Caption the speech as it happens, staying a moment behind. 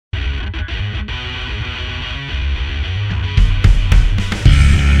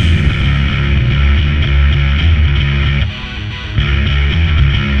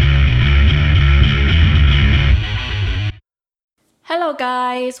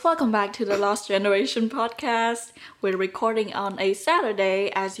guys, welcome back to the Lost Generation podcast. We're recording on a Saturday,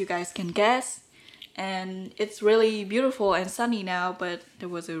 as you guys can guess. And it's really beautiful and sunny now, but there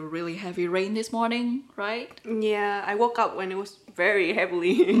was a really heavy rain this morning, right? Yeah, I woke up when it was very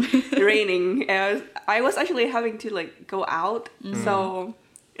heavily raining. I was actually having to go out, so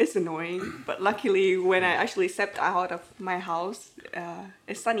it's annoying. But luckily, when I actually stepped out of my house,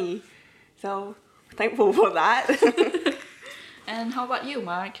 it's sunny. So thankful for that. And how about you,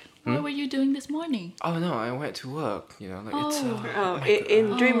 Mark? What were you doing this morning? Oh no, I went to work.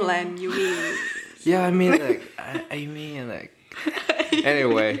 In dreamland, you mean? Yeah, I mean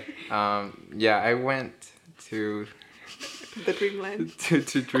Anyway, I went to the dreamland.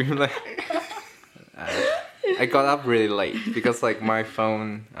 to dreamland. I got up really late because my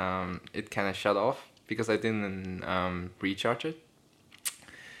phone it kind of shut off because I didn't recharge it.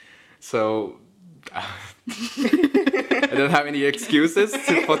 So I don't have any excuses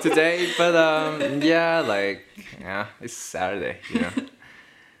for today, but it's Saturday,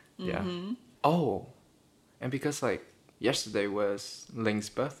 Yeah. Oh, and because yesterday was Ling's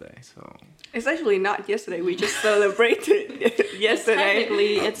birthday, so It's actually not yesterday. We just celebrated yesterday.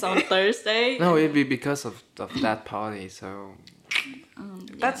 Technically, it's on Thursday. no, it'd be because of that party. So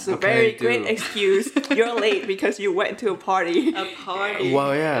That's a What can I very do? great excuse. You're late because you went to a party. A party.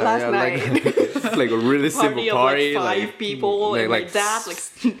 well, yeah, Last yeah, night. like a really simple party, of five people and like my dad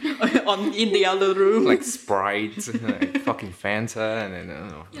in the other room. like Sprite, fucking Fanta, and then I don't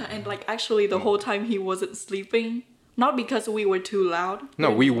know. Yeah, and actually the whole time he wasn't sleeping. Not because we were too loud.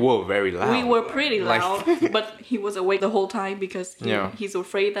 No, we were very loud. We were pretty Like- loud, but he was awake the whole time because he's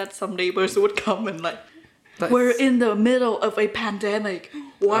afraid that some neighbors would come and That's- we're in the middle of a pandemic.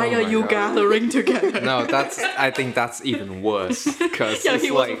 Why Oh are my you God. gathering together? No, I think that's even worse because Yeah, it's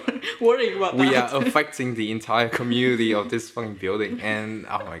he was worrying about we that. are affecting the entire community of this fucking building, and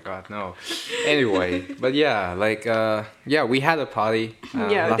oh my god, no. Anyway, but we had a party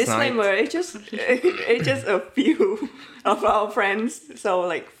last disclaimer. night. It's just a few of our friends. So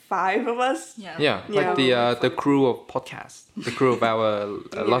 5 of us. Yeah, the crew of podcast, the crew of our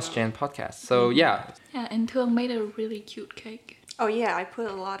Lost Gen podcast. So yeah, Yeah, and Thương made a really cute cake. Oh yeah, I put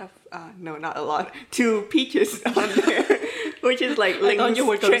a lot of no, not a lot. 2 peaches on there, which is I thought you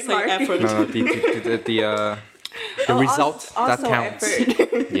were going to say trademark. effort. no, the result that also counts.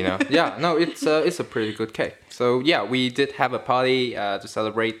 effort. Yeah, no, it's a pretty good cake. So yeah, we did have a party to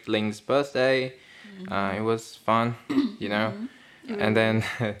celebrate Ling's birthday. It was fun, and then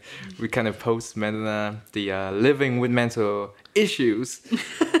we kind of post-mental the living with mental issues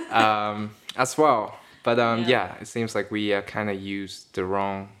as well. But it seems like we kind of used the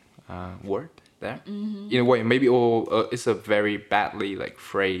wrong word there. In a way, maybe it's a very badly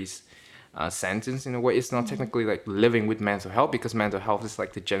phrase. Sentence in a way. It's not technically living with mental health, because mental health is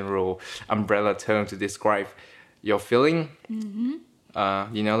the general umbrella term to describe your feeling,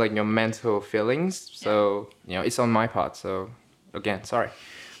 your mental feelings. So it's on my part, so again, sorry,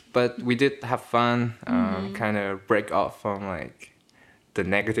 but we did have fun, kind of break off from the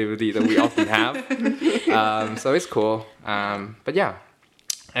negativity that we often have. So it's cool, but yeah,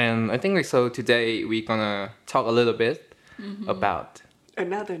 and I think so today we're gonna talk a little bit about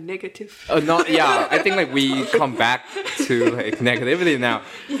Another negative. I think we come back to negativity now.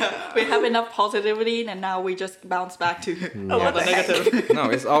 Yeah, we have enough positivity, and now we just bounce back to all the negative. No,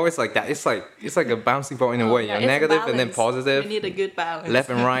 it's always like that. It's like a bouncing ball in a way. Yeah, it's Negative and then balance. positive. We need a good balance. Left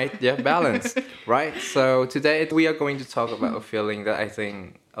and right, balance, right? So today we are going to talk about a feeling that I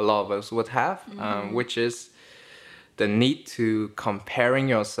think a lot of us would have, which is the need to comparing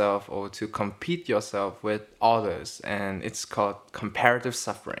yourself or to compete yourself with others, and it's called comparative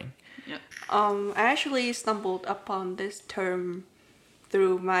suffering. Yeah. I actually stumbled upon this term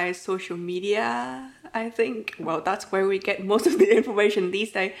through my social media, I think. Well, that's where we get most of the information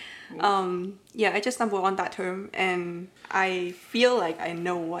these days. I just stumbled on that term, and I feel like I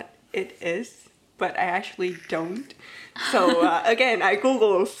know what it is, but I actually don't. So again, I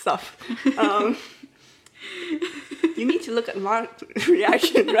Google stuff. You need to look at Marc's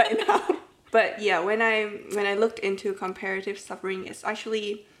reaction right now. But yeah, when I looked into comparative suffering, it's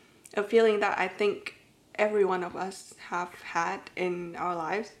actually a feeling that I think every one of us have had in our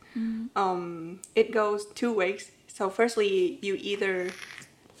lives. It goes 2 ways. So firstly, you either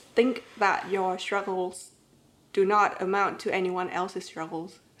think that your struggles do not amount to anyone else's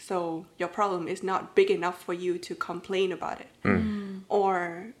struggles, so your problem is not big enough for you to complain about it.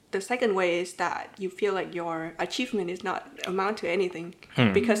 Or the second way is that you feel like your achievement is not amount to anything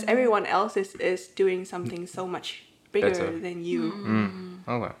because everyone else is doing something so much bigger Better. than you.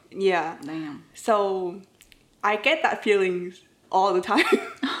 Okay. Yeah. Damn. So I get that feeling all the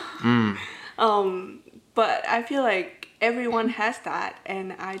time. But I feel like everyone has that,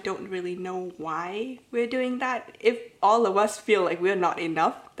 and I don't really know why we're doing that. If all of us feel like we're not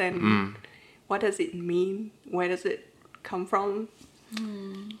enough, then what does it mean? Where does it come from?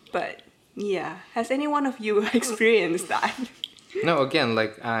 But yeah, has any one of you experienced that? No, again,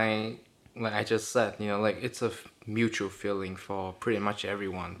 like I just said, you know, like it's a mutual feeling for pretty much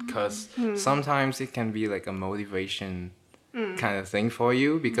everyone, because sometimes it can be like a motivation kind of thing for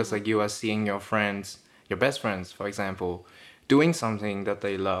you, because like you are seeing your friends, your best friends, for example, doing something that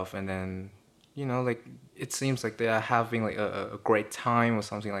they love, and then, you know, like it seems like they are having like a great time or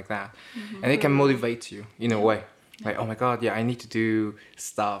something like that, and it can motivate you in a way. Like, oh my God, yeah, I need to do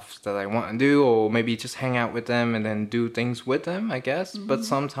stuff that I want to do, or maybe just hang out with them and then do things with them, I guess. But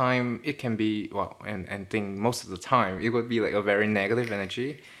sometimes it can be, well, and think most of the time, it would be like a very negative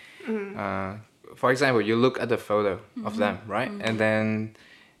energy. For example, you look at the photo of them, right? And then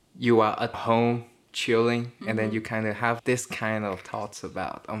you are at home chilling, and then you kind of have this kind of thoughts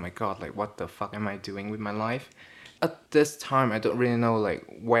about, oh my God, like what the fuck am I doing with my life? At this time, I don't really know like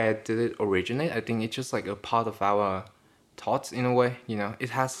where did it originate. I think it's just like a part of our thoughts in a way, you know. It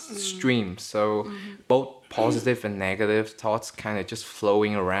has streams, so both positive and negative thoughts kind of just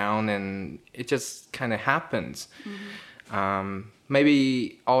flowing around, and it just kind of happens.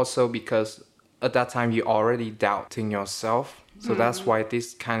 Maybe also because at that time you're already doubting yourself, so that's why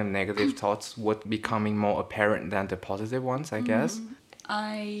these kind of negative thoughts would becoming more apparent than the positive ones, I guess.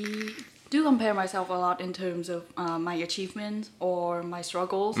 I do compare myself a lot in terms of my achievements or my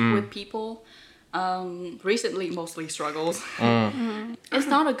struggles with people. Recently, mostly struggles. It's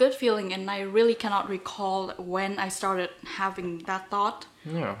not a good feeling, and I really cannot recall when I started having that thought.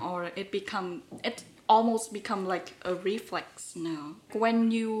 Yeah. Or it almost become like a reflex now.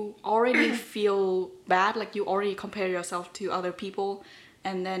 When you already feel bad, like you already compare yourself to other people,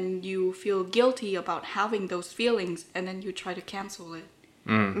 and then you feel guilty about having those feelings, and then you try to cancel it.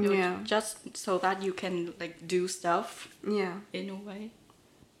 Just so that you can like do stuff in a way.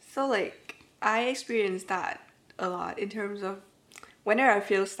 So like I experienced that a lot in terms of whenever I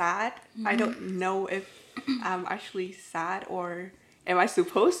feel sad, I don't know if I'm actually sad or am I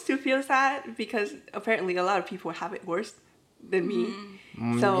supposed to feel sad, because apparently a lot of people have it worse than me.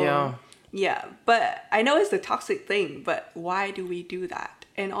 So yeah, but I know it's a toxic thing, but why do we do that?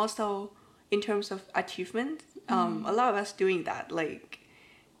 And also in terms of achievement, a lot of us doing that, like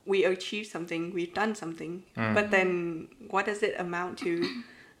we achieved something, we've done something, but then what does it amount to?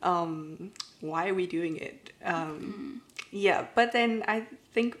 Why are we doing it? Yeah, but then I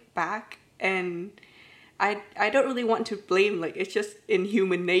think back, and I don't really want to blame, like it's just in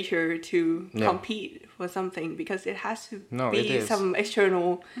human nature to compete for something, because it has to be some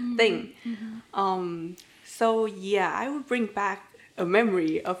external thing. So yeah, I would bring back a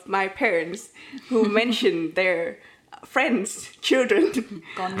memory of my parents who mentioned their friends' children.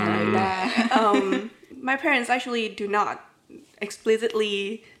 My parents actually do not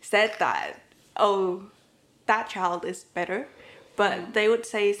explicitly said that, oh, that child is better, but they would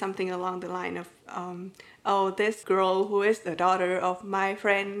say something along the line of, oh, this girl who is the daughter of my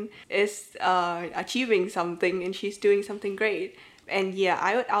friend is achieving something and she's doing something great. And yeah,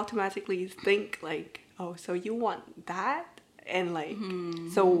 I would automatically think like, oh, so you want that? And like,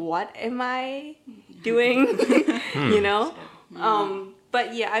 so what am I doing? You know?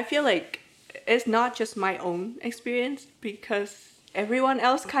 But yeah, I feel like it's not just my own experience, because everyone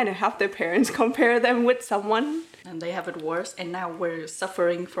else kind of have their parents compare them with someone. And they have it worse, and now we're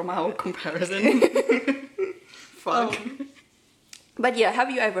suffering from our comparison. Fuck. But yeah, have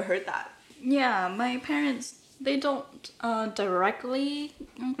you ever heard that? Yeah, my parents, they don't directly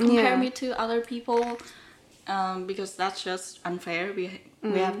compare me to other people, because that's just unfair. We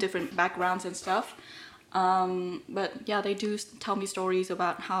have different backgrounds and stuff. But yeah, they do tell me stories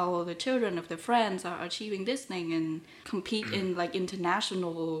about how the children of their friends are achieving this thing and compete in like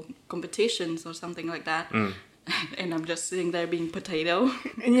international competitions or something like that. And I'm just sitting there being potato.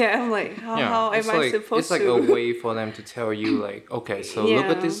 Yeah, I'm like, how am I supposed to? It's like a way for them to tell you like, okay, so look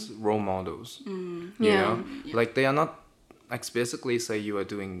at these role models. You know, like they are not explicitly say you are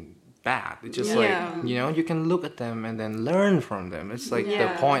doing bad. It's just like, you know, you can look at them and then learn from them. It's like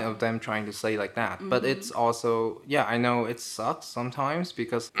the point of them trying to say like that. But it's also, I know it sucks sometimes,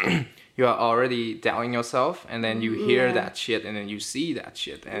 because you are already doubting yourself, and then you hear that shit, and then you see that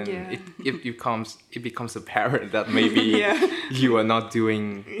shit, and it becomes apparent that maybe you are not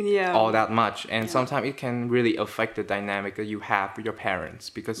doing all that much. And sometimes it can really affect the dynamic that you have with your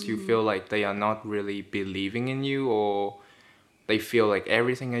parents, because you feel like they are not really believing in you, or they feel like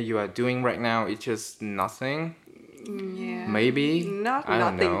everything that you are doing right now is just nothing. Yeah. Maybe. Not I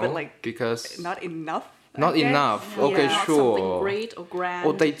don't nothing, know. but like Because not enough. I not guess. enough. Yeah, Okay, not sure. something great or grand.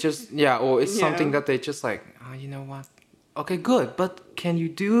 Or they just, or it's something Yeah. that they just like, oh, you know what? Okay, good, but can you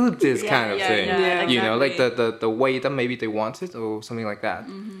do this kind of thing? yeah, You know, like exactly. the way that maybe they want it or something like that.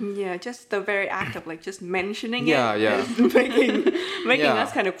 Yeah, just the very act of like just mentioning Yeah, it yeah. is making Yeah.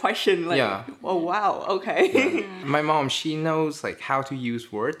 us kind of question like, Yeah. oh wow, okay. My mom, she knows like how to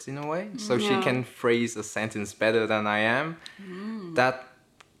use words in a way, so she Yeah. can phrase a sentence better than I am. That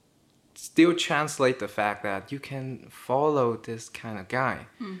still translate the fact that you can follow this kind of guy,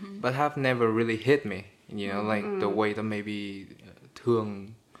 but have never really hit me. You know, like the way that maybe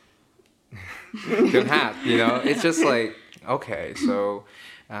thương thương hat. You know, it's just like okay, so.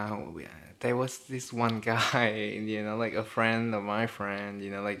 There was this one guy, you know, like a friend of my friend,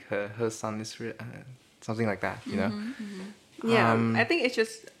 you know, like her son is something like that, you know. Yeah, I think it's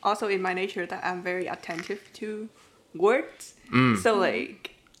just also in my nature that I'm very attentive to words. So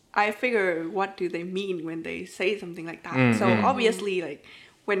like I figure what do they mean when they say something like that. So obviously like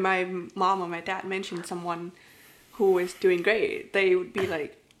when my mom or my dad mention someone who is doing great, they would be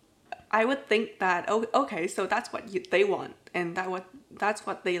like I would think that oh okay, so that's what they want and that's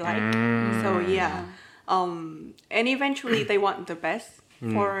what they like. So yeah. And eventually they want the best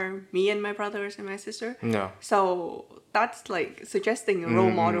for me and my brothers and my sister. No. So that's like suggesting a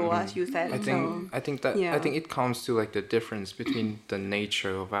role model, as you said. I think that yeah. I think it comes to like the difference between the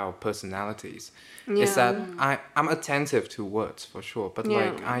nature of our personalities. Yeah. Is that I'm attentive to words for sure, but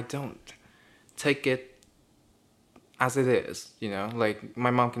like Yeah. I don't take it as it is, you know. Like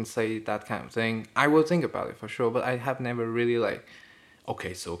my mom can say that kind of thing. I will think about it for sure, but I have never really like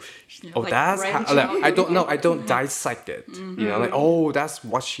okay, so like that's how, branch out. I don't know. I don't dissect it. You know, like oh, that's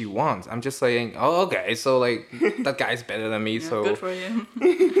what she wants. I'm just saying, oh, okay, so like that guy's better than me. Yeah, so good for him.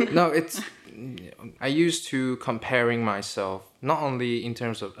 no, it's I used to comparing myself not only in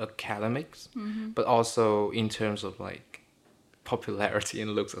terms of academics, but also in terms of like popularity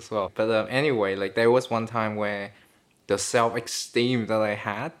and looks as well. But anyway, like there was one time where the self-esteem that I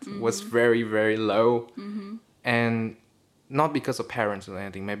had was very, very low, and not because of parents or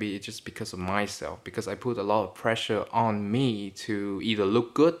anything. Maybe it's just because of myself, because I put a lot of pressure on me to either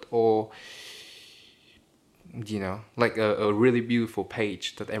look good or you know, like a really beautiful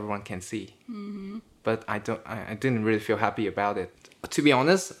page that everyone can see. But I didn't really feel happy about it. To be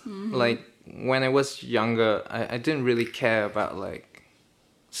honest, like when I was younger, I didn't really care about like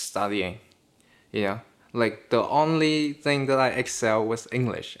studying, you know. Like the only thing that I excel was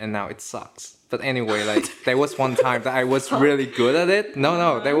English, and now it sucks. But anyway, like there was one time that I was really good at it.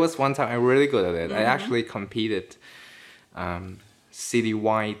 No, there was one time I really good at it. I actually competed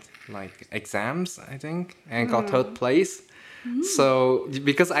citywide like exams, I think, and got third place. So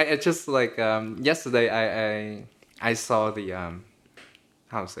because I just like yesterday I saw the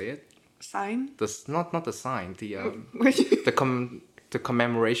how to say it, Sign? not the sign, the Which? the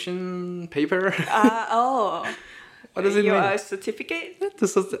commemoration paper. Oh. What does it Your mean? certificate? The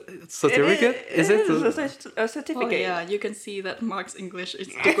certificate? Is it? A Oh certificate. yeah, you can see that Mark's English is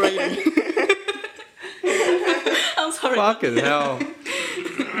degrading. I'm sorry. Fucking hell.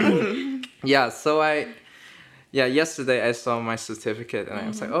 Yeah, so yesterday I saw my certificate and I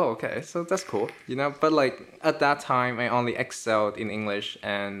was like, oh, okay, so that's cool, you know. But like at that time, I only excelled in English,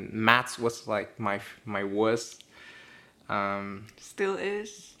 and maths was like my worst. Still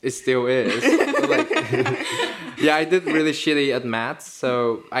is. It still is. But, like, yeah, I did really shitty at maths,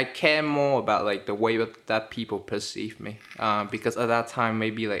 so I care more about like the way that people perceive me. Because at that time,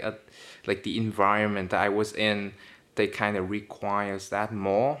 maybe like the environment that I was in, they kind of requires that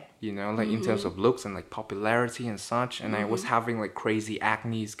more, you know, like in terms of looks and like popularity and such. And I was having like crazy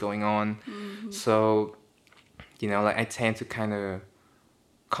acnes going on, so you know, like I tend to kind of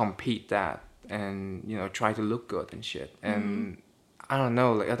compete that and you know try to look good and shit. And I don't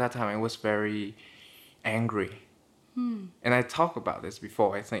know, like at that time I was very angry. And I talked about this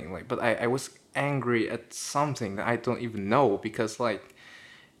before, I think, like, but I was angry at something that I don't even know, because like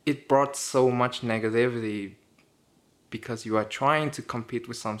it brought so much negativity, because you are trying to compete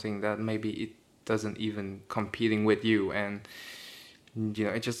with something that maybe it doesn't even competing with you. And you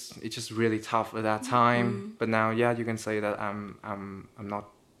know, it's just really tough at that time. But now, yeah, you can say that I'm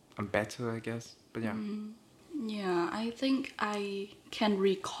better, I guess. But yeah. Yeah, I think I can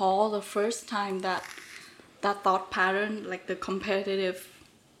recall the first time that thought pattern, like the competitive,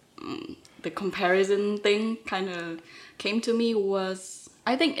 the comparison thing kind of came to me was,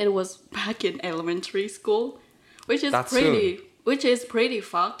 I think it was back in elementary school, which is pretty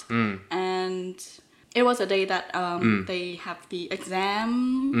fucked. And it was a day that they have the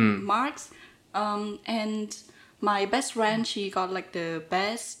exam marks, and my best friend, she got like the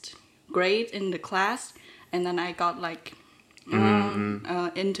best grade in the class, and then I got like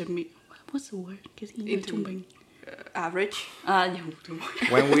intermediate. What's the word? Average. Yeah.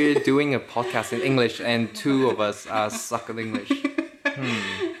 When we're doing a podcast in English and two of us suck at English.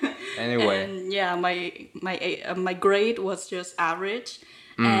 Anyway. And yeah, my grade was just average.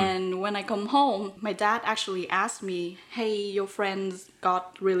 And when I come home, my dad actually asked me, "Hey, your friends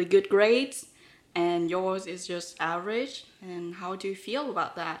got really good grades, and yours is just average. And how do you feel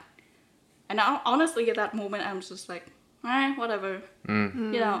about that?" And honestly, at that moment, I'm just like, whatever.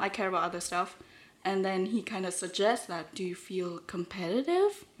 You know, I care about other stuff. And then he kind of suggests that, do you feel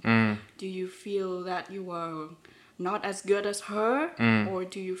competitive? Do you feel that you are not as good as her? Or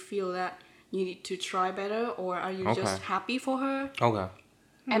do you feel that you need to try better? Or are you just happy for her? Okay.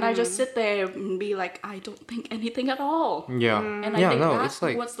 And I just sit there and be like, I don't think anything at all. Yeah. And I think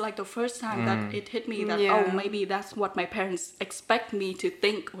that was like the first time that it hit me that, oh, maybe that's what my parents expect me to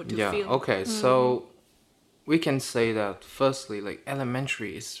think or to feel. Okay. So we can say that firstly, like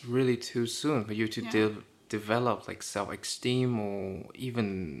elementary is really too soon for you to develop like self-esteem or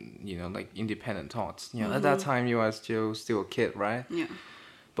even, you know, like independent thoughts. You know, at that time you are still a kid, right? Yeah.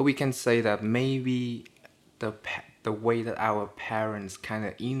 But we can say that maybe the way that our parents kind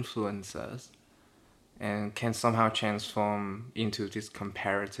of influence us and can somehow transform into this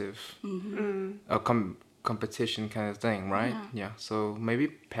comparative competition kind of thing, right? Yeah. So maybe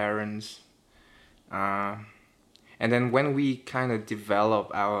parents, and then when we kind of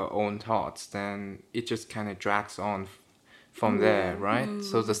develop our own thoughts, then it just kind of drags on from there, right?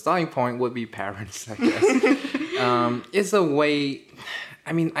 So the starting point would be parents, I guess. It's a way.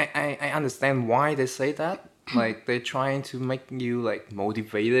 I mean, I understand why they say that. Like they're trying to make you like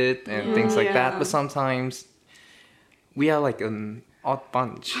motivated and things like that. But sometimes we are like an odd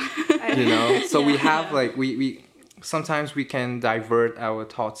bunch, you know. So we have like we sometimes we can divert our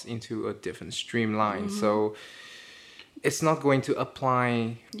thoughts into a different streamline. So it's not going to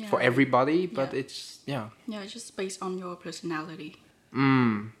apply for everybody, but it's it's just based on your personality.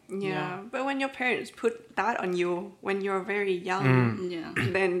 But when your parents put that on you when you're very young,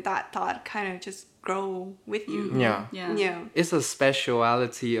 then that thought kind of just grow with you. Yeah. It's a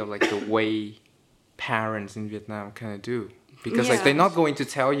speciality of like the way parents in Vietnam kind of do, because like they're not going to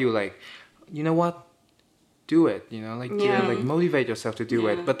tell you like, you know what, do it, you know, like like motivate yourself to do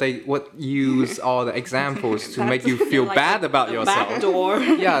it, but they would use all the examples to make you feel like bad about yourself. Backdoor.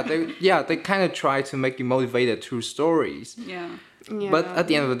 They kind of try to make you motivated through stories. But at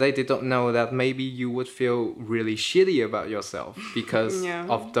the end of the day, they don't know that maybe you would feel really shitty about yourself because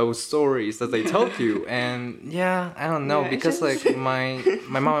of those stories that they told you. And I don't know, because like my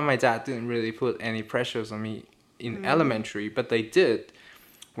mom and my dad didn't really put any pressures on me in elementary, but they did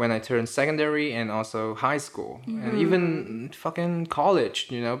when I turned secondary and also high school and even fucking college,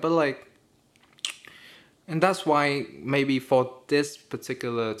 you know. But like, and that's why maybe for this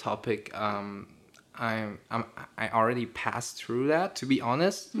particular topic, I already passed through that, to be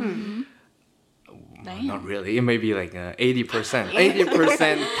honest. Not really. It may be like 80%.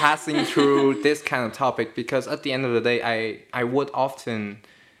 80% passing through this kind of topic, because at the end of the day, I would often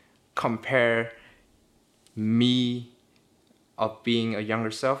compare me of being a younger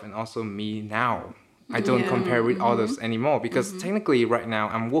self and also me now. I don't compare with others anymore, because technically right now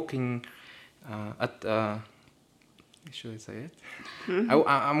I'm working at should I say it?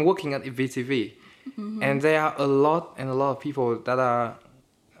 I'm working at VTV. And there are a lot of people that are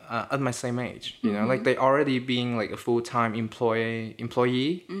at my same age, you know, like they already being like a full-time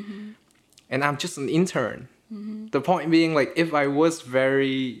employee, and I'm just an intern. The point being, like, if I was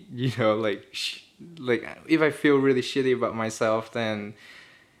very, you know, like if I feel really shitty about myself, then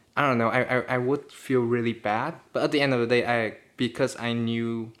I don't know, I would feel really bad. But at the end of the day, because I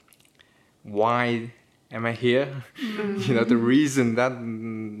knew why am I here? You know, the reason that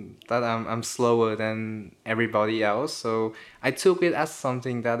I'm slower than everybody else. So I took it as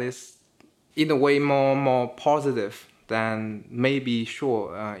something that is, in a way, more positive than maybe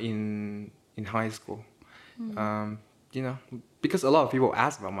in high school. You know, because a lot of people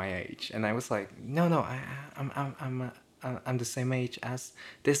ask about my age, and I was like, no, I'm the same age as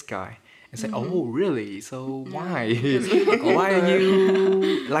this guy. And say, oh really? So why? Why are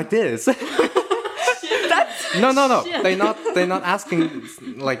you like this? No. They're not asking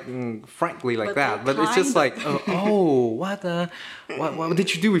like frankly like that. But it's just like, what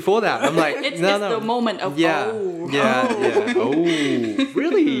did you do before that? I'm like, it's no. the moment of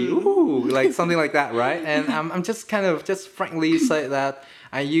Really? Ooh, like something like that, right? And I'm just kind of just frankly say that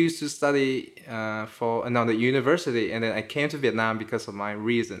I used to study for another university, and then I came to Vietnam because of my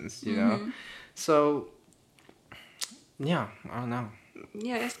reasons, you know. So yeah, I don't know.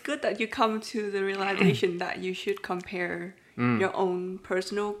 Yeah, it's good that you come to the realization that you should compare your own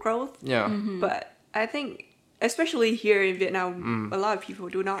personal growth. Yeah. But I think, especially here in Vietnam, a lot of people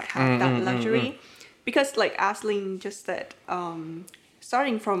do not have that luxury. Because like Aslin just said,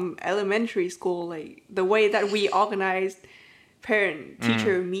 starting from elementary school, like the way that we organized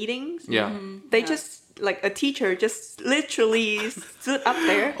parent-teacher meetings, Yeah. they just, like a teacher just literally stood up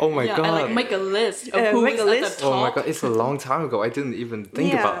there. Oh my yeah, god. and like make a list of who make is a at list. the Oh my top. god, it's a long time ago. I didn't even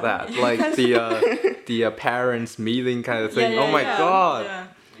think Yeah. about that. Like the parents meeting kind of thing. Yeah, Oh my yeah. god. Yeah.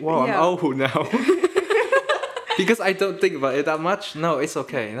 Wow, Yeah. I'm old now. Because I don't think about it that much. No, it's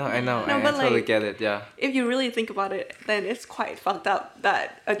okay. No, I know. No, I but totally like- get it. Yeah. If you really think about it, then it's quite fucked up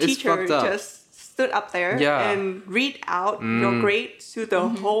that a It's teacher fucked up. just stood up there Yeah. and read out your grades to the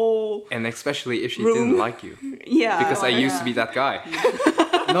whole And especially if she Room. didn't like you. yeah. Because I used to be that guy.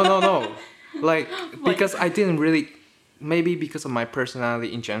 No. Like, because I didn't really, maybe because of my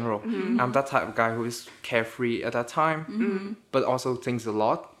personality in general. I'm that type of guy who is carefree at that time, but also thinks a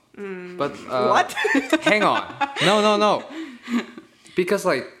lot. But What? hang on. No. Because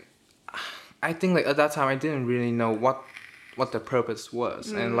like, I think like at that time I didn't really know what the purpose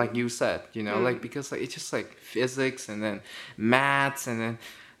was, and like you said, you know, like because like it's just like physics and then maths and then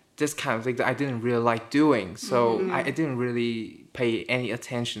this kind of thing that I didn't really like doing. So I didn't really pay any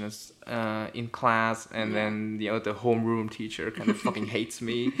attention in class, and then you know the homeroom teacher kind of fucking hates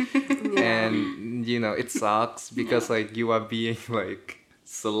me, and you know it sucks because like you are being like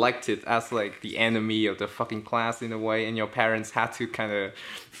selected as like the enemy of the fucking class in a way, and your parents had to kind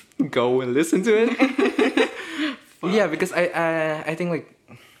of go and listen to it. Yeah, because I think like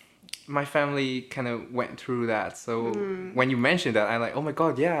my family kind of went through that. So when you mentioned that, I'm like, oh my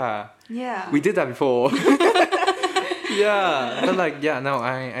god, yeah, Yeah. we did that before. Yeah, but like yeah, no,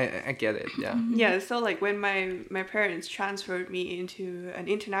 I get it. Yeah. Yeah, so like when my parents transferred me into an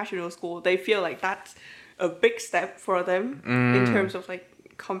international school, they feel like that's a big step for them in terms of like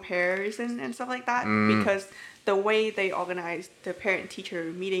comparison and stuff like that, because the way they organize the parent-teacher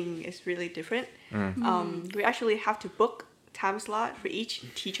meeting is really different. We actually have to book time slot for each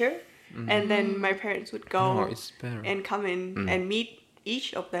teacher, and then my parents would go No, it's better. and come in and meet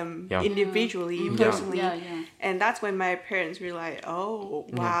each of them Yeah. individually, personally. Yeah. And that's when my parents realized, oh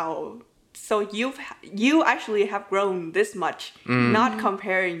wow, so you actually have grown this much, not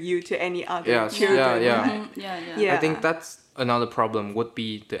comparing you to any other Yes, children. yeah. Mhm. Yeah. Yeah. I think that's another problem would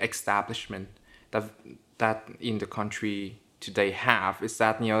be the establishment that in the country today have, is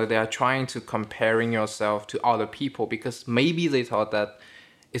that you know they are trying to comparing yourself to other people because maybe they thought that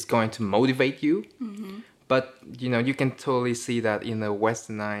it's going to motivate you. But you know you can totally see that in a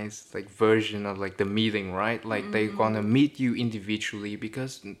westernized like version of like the meeting, right? Like they're gonna meet you individually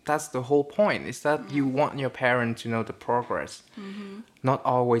because that's the whole point, is that you want your parents to know the progress, not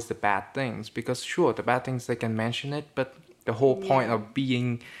always the bad things, because sure the bad things they can mention it, but the whole point of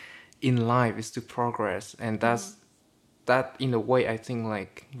being in life is to progress. And that's that in a way I think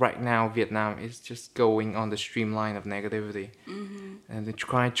like right now Vietnam is just going on the streamline of negativity, and they're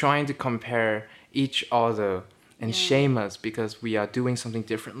trying to compare each other and shame us because we are doing something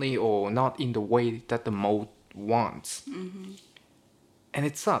differently or not in the way that the mold wants. And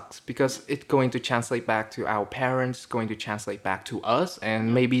it sucks because it's going to translate back to our parents, going to translate back to us,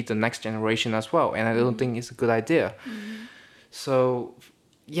 and maybe the next generation as well. And I don't think it's a good idea. So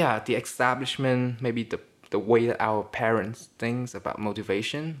yeah, the establishment, maybe the way that our parents thinks about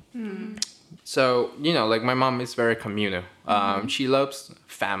motivation. So, you know, like my mom is very communal. She loves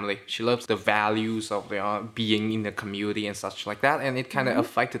family. She loves the values of being in the community and such like that. And it kind of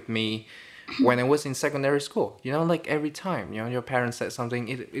affected me when I was in secondary school. You know, like every time, you know, your parents said something,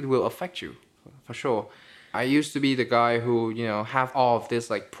 it will affect you for sure. I used to be the guy who, you know, have all of this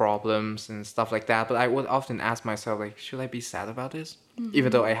like problems and stuff like that. But I would often ask myself, like, should I be sad about this?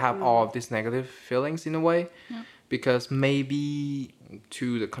 Even though I have all of these negative feelings in a way. Because maybe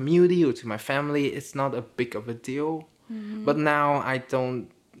to the community or to my family, it's not a big of a deal. But now I don't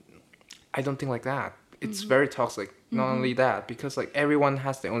think like that. It's very toxic. Not only that, because like everyone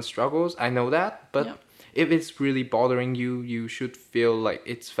has their own struggles. I know that. But if it's really bothering you, you should feel like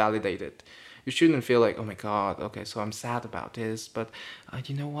it's validated. You shouldn't feel like, oh my god, okay, so I'm sad about this, but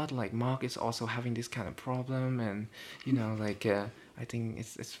you know what, like Marc is also having this kind of problem, and you know, like I think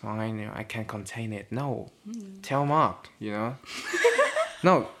it's fine, you know, I can contain it. No, tell Marc, you know.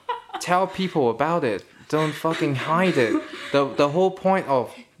 No, tell people about it. Don't fucking hide it. The whole point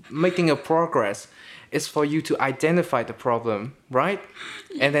of making a progress is for you to identify the problem, right?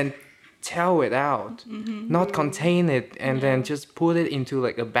 And then tell it out, not contain it and then just put it into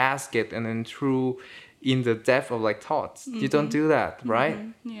like a basket and then throw in the depth of like thoughts. You don't do that, right?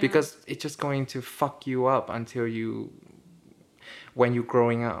 Yeah. Because it's just going to fuck you up until when you're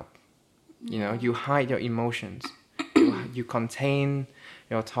growing up. You know, you hide your emotions. You contain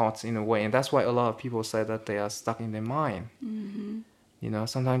your thoughts in a way, and that's why a lot of people say that they are stuck in their mind. You know,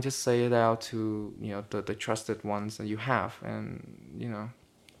 sometimes just say it out to, you know, the trusted ones that you have, and, you know.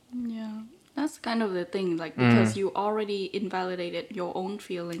 Yeah, that's kind of the thing, like, because you already invalidated your own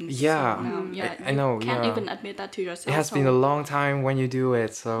feelings. Yeah, so now, I know, you can't yeah. even admit that to yourself. It has been a long time when you do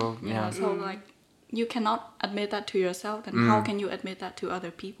it, so, yeah. So, like, you cannot admit that to yourself, then how can you admit that to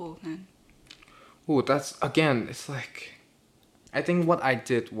other people then? Ooh, that's, again, it's like, I think what I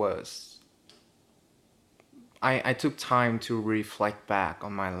did was, I took time to reflect back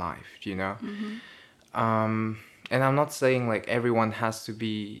on my life, you know? And I'm not saying like everyone has to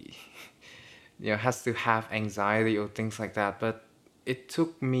be, you know, has to have anxiety or things like that, but it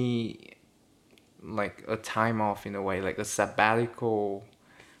took me like a time off in a way, like a sabbatical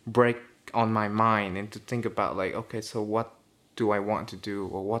break on my mind, and to think about like, okay, so what do I want to do,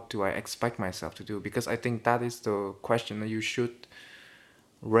 or what do I expect myself to do? Because I think that is the question that you should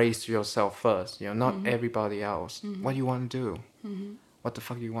raise yourself first, you know, not everybody else. What do you want to do? What the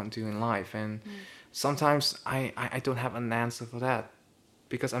fuck do you want to do in life? And sometimes I don't have an answer for that,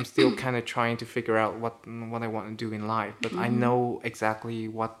 because I'm still kind of trying to figure out what I want to do in life. But I know exactly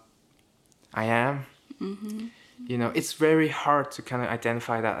what I am. You know, it's very hard to kind of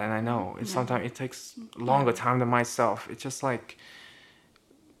identify that, and I know sometimes it takes longer time than myself. It's just like,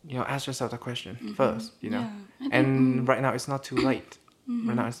 you know, ask yourself the question first, you know. And right now it's not too late.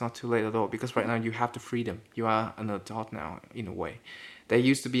 Right now it's not too late at all, because right now you have the freedom. You are an adult now, in a way. There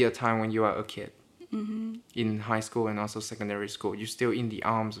used to be a time when you are a kid. In high school and also secondary school, you're still in the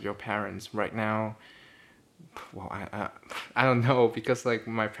arms of your parents. Right now, well, I don't know, because like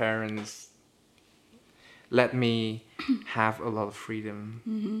my parents let me have a lot of freedom,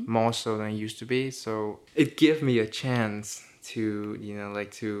 more so than it used to be. So it gave me a chance to, you know,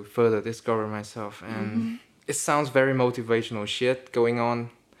 like to further discover myself. And it sounds very motivational shit going on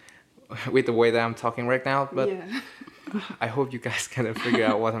with the way that I'm talking right now, but I hope you guys kind of figure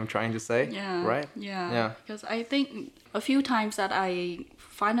out what I'm trying to say. Right? Yeah. Because I think a few times that I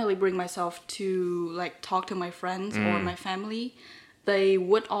finally bring myself to like talk to my friends or my family, they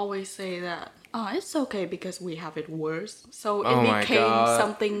would always say that, oh, it's okay because we have it worse. So Oh it my became God.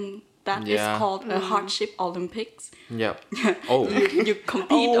 something that is called a hardship Olympics. Yep. Oh. You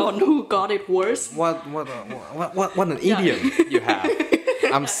compete on who got it worse. What an idiom you have.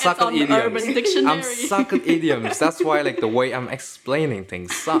 I'm suck at on idioms. Urban Dictionary. I'm suck at idioms. That's why like the way I'm explaining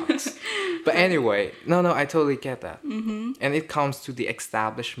things sucks. But anyway, no, I totally get that. And it comes to the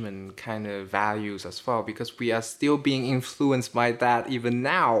establishment kind of values as well, because we are still being influenced by that even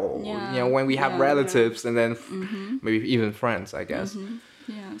now. You know, when we have relatives and then maybe even friends, I guess.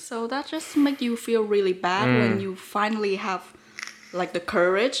 Yeah, so that just make you feel really bad when you finally have like the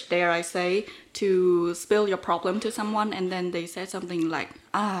courage, dare I say, to spill your problem to someone, and then they say something like,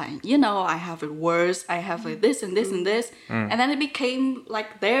 you know, I have it worse, I have it this and this and this, and then it became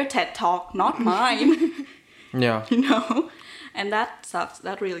like their TED talk, not mine. Yeah. You know, and that sucks.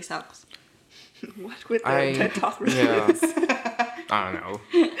 That really sucks. What with the TED talk reviews? Yeah. I don't know.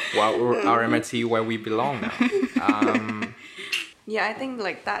 Well, our MIT where we belong now. Yeah, I think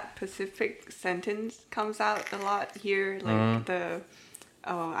like that specific sentence comes out a lot here, like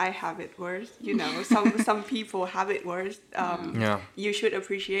I have it worse. You know, some people have it worse. You should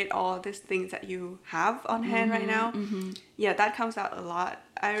appreciate all these things that you have on hand right now. Yeah, that comes out a lot.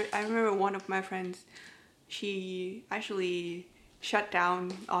 I remember one of my friends, she actually shut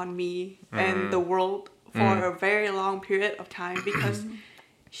down on me and the world for a very long period of time, because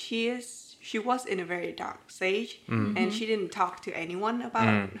she was in a very dark stage, and she didn't talk to anyone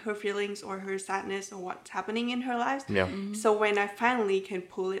about her feelings or her sadness or what's happening in her life. So when I finally can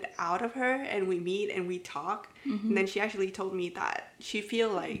pull it out of her and we meet and we talk, and then she actually told me that she feel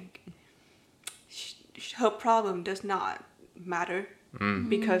like her problem does not matter,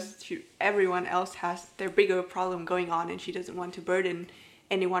 because everyone else has their bigger problem going on, and she doesn't want to burden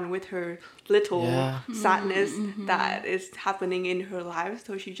anyone with her little sadness that is happening in her life.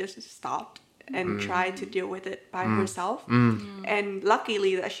 So she just stopped and tried to deal with it by herself. And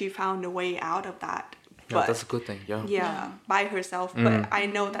luckily that she found a way out of that. Yeah, that's a good thing. Yeah. By herself. But I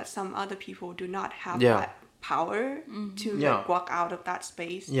know that some other people do not have that power to like walk out of that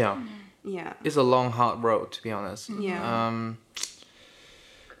space. Yeah. It's a long, hard road, to be honest.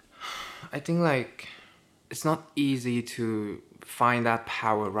 I think like it's not easy to find that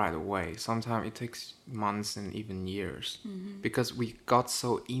power right away. Sometimes it takes months and even years, because we got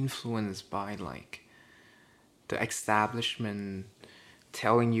so influenced by like the establishment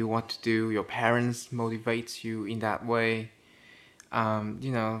telling you what to do, your parents motivates you in that way.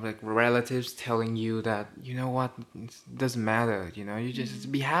 You know, like relatives telling you that, you know what, it doesn't matter, you know, you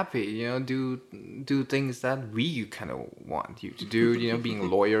just be happy, you know, do things that we kind of want you to do, you know, being a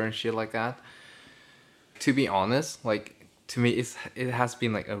lawyer and shit like that. To be honest, like, to me, it has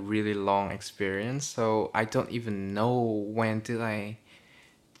been like a really long experience, so I don't even know when did I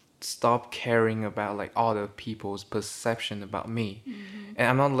stop caring about like other people's perception about me. And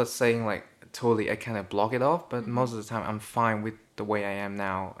I'm not saying like totally I kind of block it off, but most of the time I'm fine with the way I am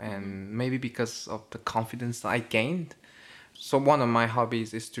now, and maybe because of the confidence that I gained. So one of my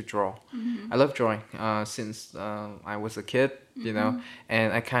hobbies is to draw. I love drawing since I was a kid, you know,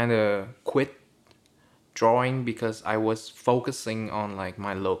 and I kind of quit drawing because I was focusing on like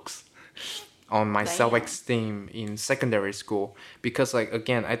my looks, on my Damn. self-esteem in secondary school. Because like,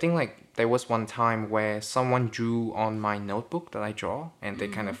 again, I think like there was one time where someone drew on my notebook that I draw, and they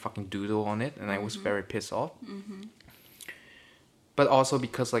kind of fucking doodle on it, and I was very pissed off. But also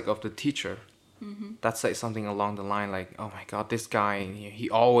because like of the teacher that said something along the line like, oh my god, this guy, he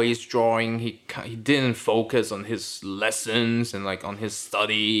always drawing, he didn't focus on his lessons and like on his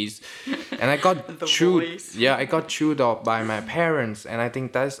studies. And I got The chewed. voice. Yeah, I got chewed up by my parents, and I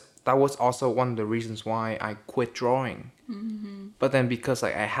think that was also one of the reasons why I quit drawing. But then because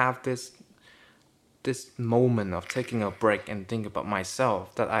like I have this moment of taking a break and think about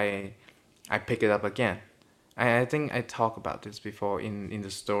myself, that I pick it up again. I think I talked about this before in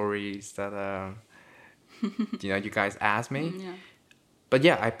the stories that you know, you guys asked me. Yeah. But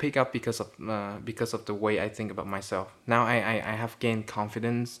yeah, I pick up because of the way I think about myself. Now I have gained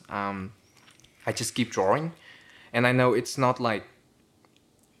confidence. I just keep drawing, and I know it's not like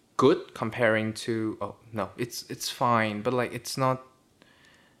good comparing to, oh no, it's fine, but like it's not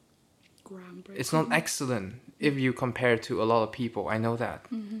Groundbreaking. excellent if you compare to a lot of people. I know that.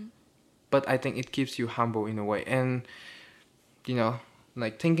 But I think it keeps you humble in a way. And, you know,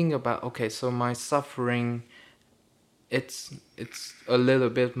 like thinking about, okay, so my suffering, it's a little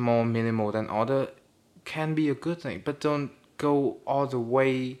bit more minimal than other, can be a good thing. But don't go all the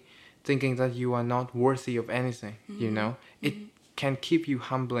way thinking that you are not worthy of anything, you know? It can keep you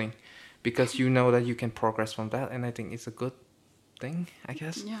humbling because you know that you can progress from that. And I think it's a good thing, I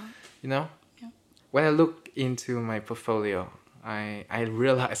guess. Yeah. You know? Yeah. When I look into my portfolio, I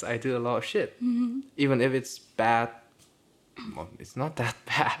realize I do a lot of shit. Even if it's bad, well, it's not that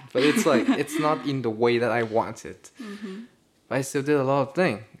bad, but it's like, it's not in the way that I want it. But I still did a lot of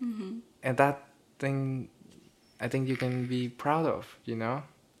things. And that thing, I think you can be proud of, you know?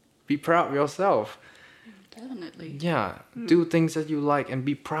 Be proud of yourself. Definitely. Yeah, do things that you like and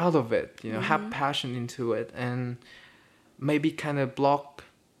be proud of it, you know, have passion into it, and maybe kind of block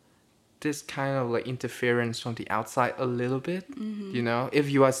this kind of like interference from the outside a little bit, you know, if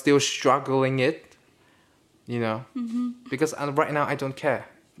you are still struggling it, you know, because right now I don't care.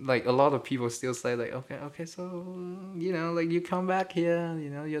 Like a lot of people still say like, okay, so, you know, like you come back here, you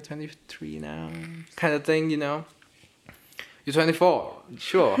know, you're 23 now, kind of thing, you know. You're 24,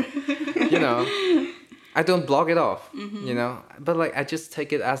 sure, you know. I don't block it off, you know, but like I just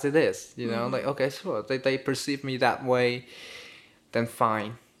take it as it is, you know, like, okay, sure, they perceive me that way, then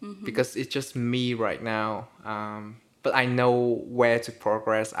fine. Because it's just me right now. But I know where to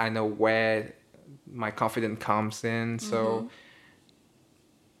progress. I know where my confidence comes in. So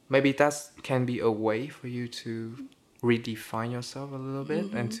maybe that can be a way for you to redefine yourself a little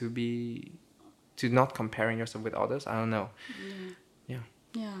bit and to not comparing yourself with others. I don't know.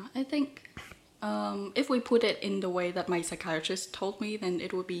 Yeah, I think if we put it in the way that my psychiatrist told me, then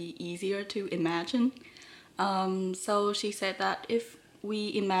it would be easier to imagine. So she said that if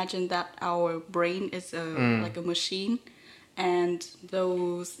we imagine that our brain is like a machine, and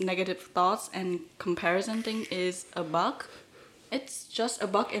those negative thoughts and comparison thing is a bug, it's just a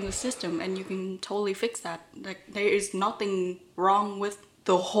bug in the system, and you can totally fix that. Like there is nothing wrong with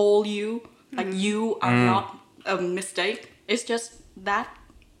the whole you. Like you are not a mistake. It's just that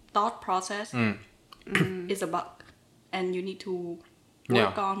thought process is a bug, and you need to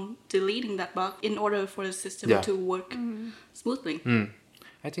work on deleting that bug in order for the system to work smoothly.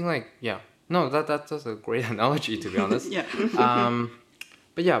 I think like, no, that's a great analogy, to be honest. Yeah.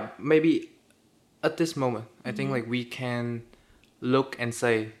 But yeah, maybe at this moment, I think like we can look and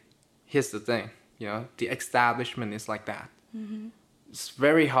say, here's the thing, you know, the establishment is like that. It's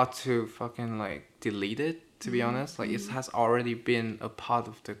very hard to fucking like delete it, to be honest. Like it has already been a part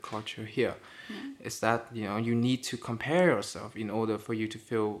of the culture here. It's that, you know, you need to compare yourself in order for you to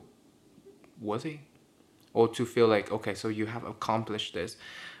feel worthy, or to feel like, okay, so you have accomplished this,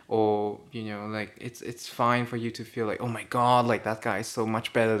 or you know, like it's fine for you to feel like, oh my god, like that guy is so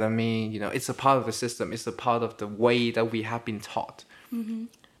much better than me. You know, it's a part of the system, it's a part of the way that we have been taught.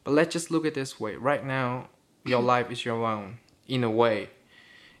 But let's just look at this way. Right now, your life is your own, in a way.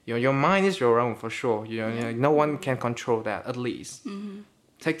 You know, your mind is your own for sure. You know, like, no one can control that, at least.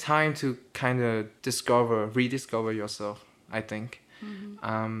 Take time to kind of rediscover yourself, I think.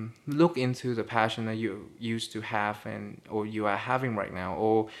 Look into the passion that you used to have or you are having right now,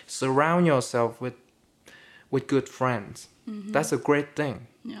 or surround yourself with good friends. That's a great thing,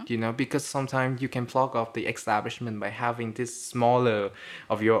 you know, because sometimes you can plug off the establishment by having this smaller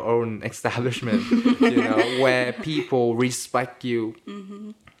of your own establishment, you know, where people respect you.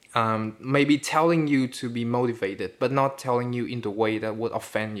 Maybe telling you to be motivated, but not telling you in the way that would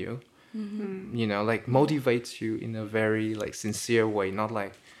offend you. You know, like motivates you in a very like sincere way, not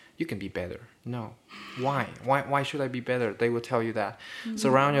like you can be better. No, why should I be better? They will tell you that.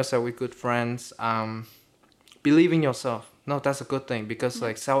 Surround yourself with good friends. Believe in yourself. No, that's a good thing, because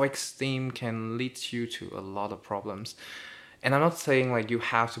like self-esteem can lead you to a lot of problems. And I'm not saying like you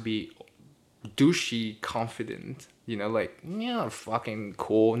have to be douchey confident, you know, like, yeah, fucking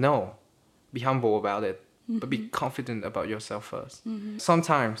cool. No, be humble about it, but be confident about yourself first.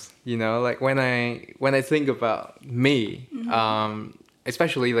 Sometimes, you know, like when I think about me,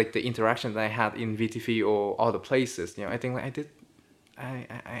 especially like the interaction that I had in VTV or other places, you know, I think like I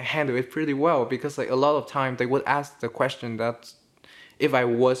handle it pretty well, because like a lot of time they would ask the question that if I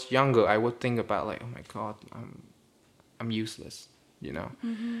was younger, I would think about like, oh my god, I'm useless, you know,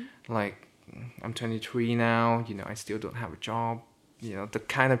 like I'm 23 now, you know, I still don't have a job, you know, the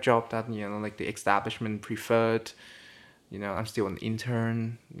kind of job that, you know, like the establishment preferred, you know, I'm still an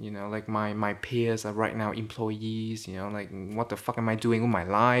intern, you know, like my peers are right now employees, you know, like what the fuck am I doing with my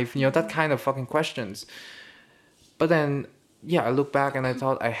life, you know, that kind of fucking questions. But then, yeah, I look back and I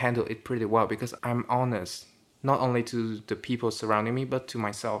thought I handled it pretty well, because I'm honest, not only to the people surrounding me, but to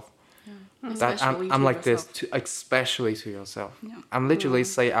myself. That I'm like this, especially to yourself. I'm literally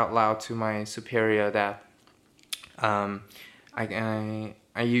say out loud to my superior that I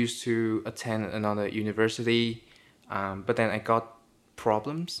used to attend another university, but then I got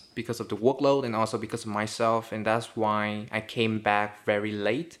problems because of the workload and also because of myself, and that's why I came back very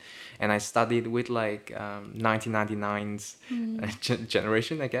late, and I studied with like 1999's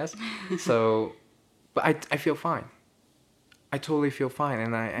generation, I guess. So, but I feel fine. I totally feel fine,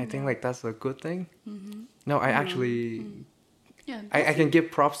 and I think like that's a good thing. No, I actually I can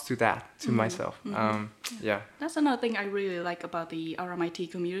give props to that to myself. Yeah. That's another thing I really like about the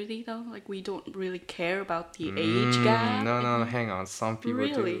RMIT community, though. Like, we don't really care about the age gap. No, hang on. Some people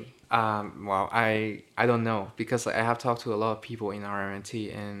Really? do. Well, I don't know, because like, I have talked to a lot of people in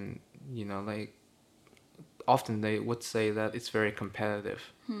RMIT, and you know, like often they would say that it's very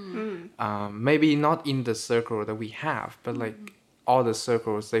competitive. Maybe not in the circle that we have, but like all the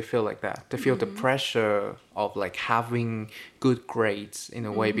circles, they feel like that. They feel the pressure of like having good grades in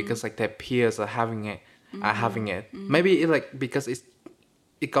a way, because like their peers are having it. Maybe it, like because it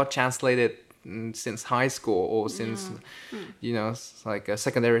got translated since high school or since you know, like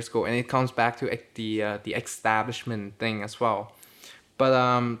secondary school, and it comes back to the establishment thing as well. But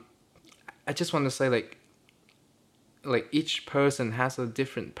I just want to say like each person has a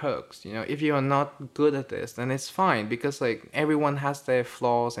different perks, you know. If you are not good at this, then it's fine, because like everyone has their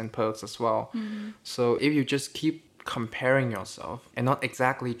flaws and perks as well. So if you just keep comparing yourself and not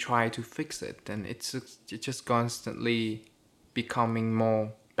exactly try to fix it, then it's just constantly becoming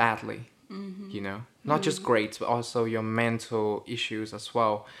more badly, you know, not just grades, but also your mental issues as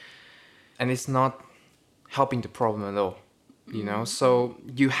well, and it's not helping the problem at all. You know, so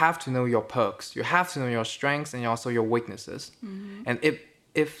you have to know your perks, you have to know your strengths and also your weaknesses. And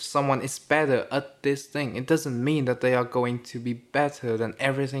if someone is better at this thing, it doesn't mean that they are going to be better than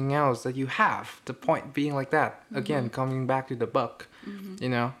everything else that you have. The point being like that, again, coming back to the buck, you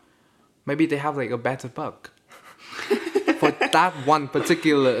know, maybe they have like a better buck for that one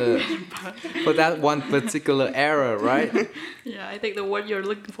particular era, right? Yeah, I think the word you're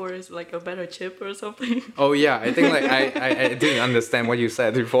looking for is like a better chip or something. Oh yeah, I think like I didn't understand what you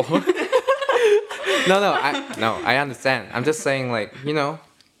said before. I understand. I'm just saying, like, you know,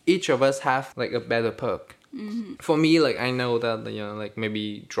 each of us have like a better perk. For me, like, I know that, you know, like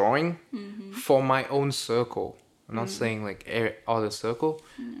maybe drawing for my own circle. I'm not saying like other circle,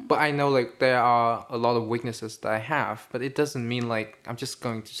 but I know like there are a lot of weaknesses that I have, but it doesn't mean like I'm just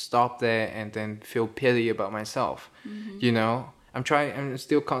going to stop there and then feel pity about myself. You know, I'm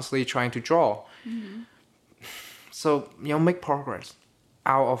still constantly trying to draw. So, you know, make progress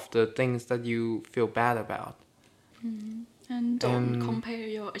out of the things that you feel bad about. And don't compare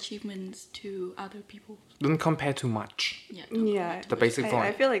your achievements to other people. Don't compare too much. Yeah. Yeah, The basic point.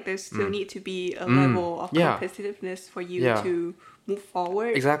 I feel like there still need to be a level of competitiveness for you to move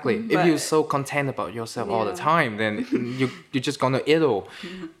forward. Exactly. If you're so content about yourself all the time, then you're just gonna idle.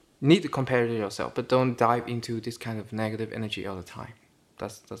 Need to compare to yourself, but don't dive into this kind of negative energy all the time.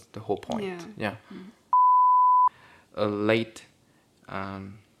 That's the whole point. Yeah. A late,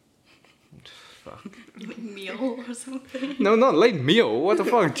 fuck. Like meal or something. No, not late meal. What the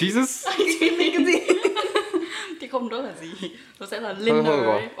fuck, Jesus? Thì không đó là gì? Nó sẽ là dinner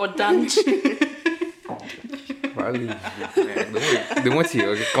or lunch. Phải gì? Đúng là chỉ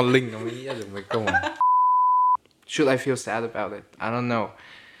ở cái con linh nó mới nghĩ ra được mấy câu này. Should I feel sad about it? I don't know.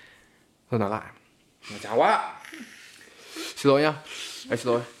 Thôi nói lại. Chào quá. Xin lỗi nhá. Em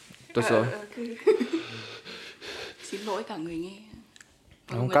xin lỗi. Tôi xin lỗi. Xin lỗi cả người nghe.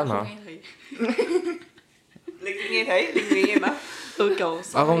 Không cắt mà. Linh nghe thấy, Linh nghe mà. Kiểu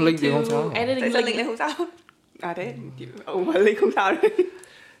không, Linh thì không sao. Tại sao Linh lại không sao? À thế, mà Linh không sao đấy.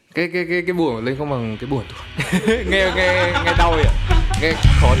 Cái buồn của Linh không bằng cái buồn tôi. nghe đau vậy. Nghe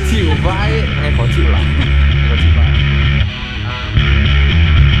khó chịu vãi, nghe khó chịu lắm.